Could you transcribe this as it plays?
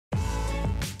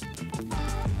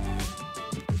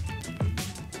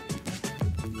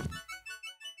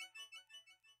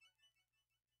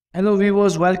Hello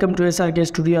viewers, welcome to SRK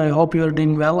Studio. I hope you are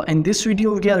doing well. In this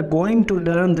video, we are going to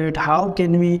learn that how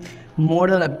can we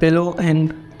model a pillow in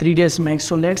 3ds Max.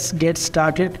 So let's get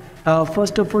started.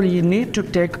 First of all, you need to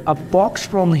take a box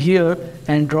from here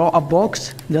and draw a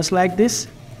box just like this.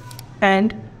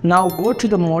 And now go to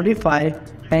the modify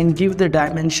and give the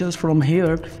dimensions from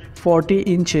here 40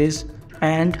 inches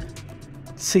and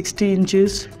 60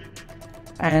 inches.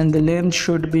 And the length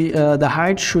should be, the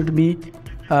height should be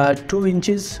 2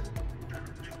 inches,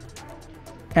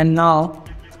 and now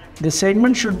the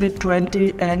segment should be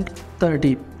 20 and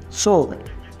 30. So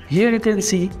here you can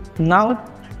see, now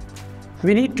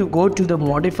we need to go to the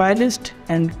modify list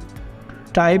and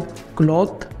type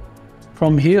cloth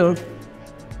from here.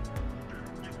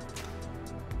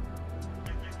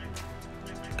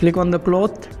 Click on the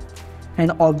cloth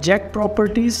and object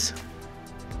properties.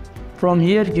 From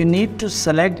here you need to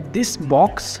select this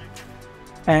box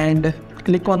and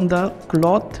click on the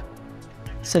cloth,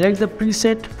 select the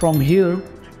preset from here,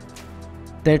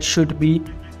 that should be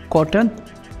cotton,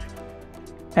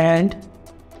 and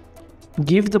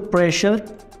give the pressure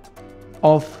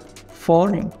of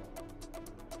 4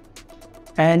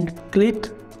 and click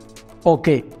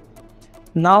OK.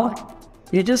 Now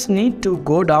you just need to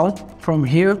go down from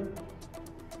here.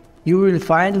 You will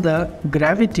find the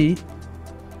gravity.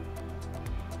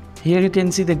 Here you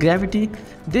can see the gravity.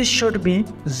 This should be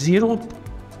 0.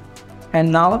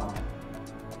 And now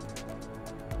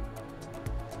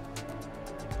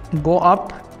go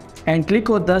up and click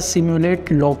on the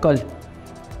simulate local,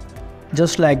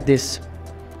 just like this.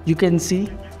 You can see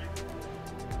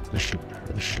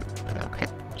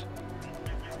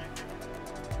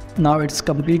now it's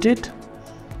completed.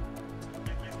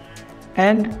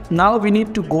 And now we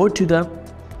need to go to the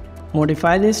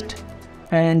modify list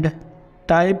and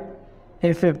type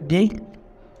FFD.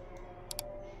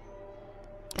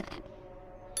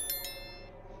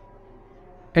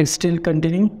 It's still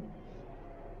continuing.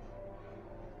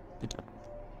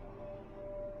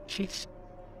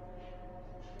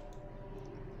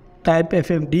 Type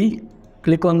FFD,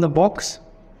 click on the box.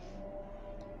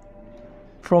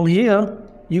 From here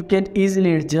you can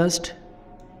easily adjust.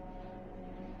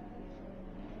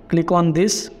 Click on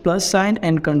this plus sign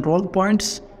and control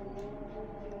points.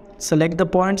 Select the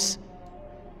points.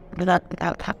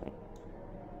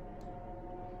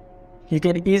 You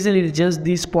can easily adjust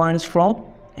these points from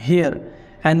here.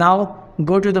 And now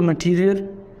go to the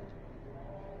material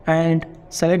and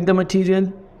select the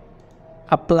material,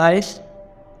 apply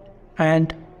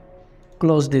and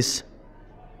close this.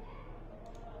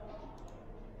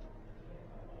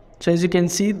 So as you can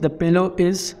see, the pillow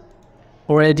is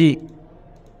ready,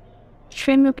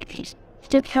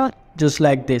 just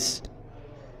like this.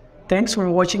 Thanks for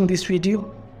watching this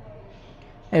video.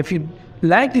 If you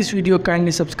like this video,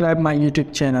 kindly subscribe my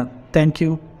YouTube channel. Thank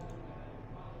you.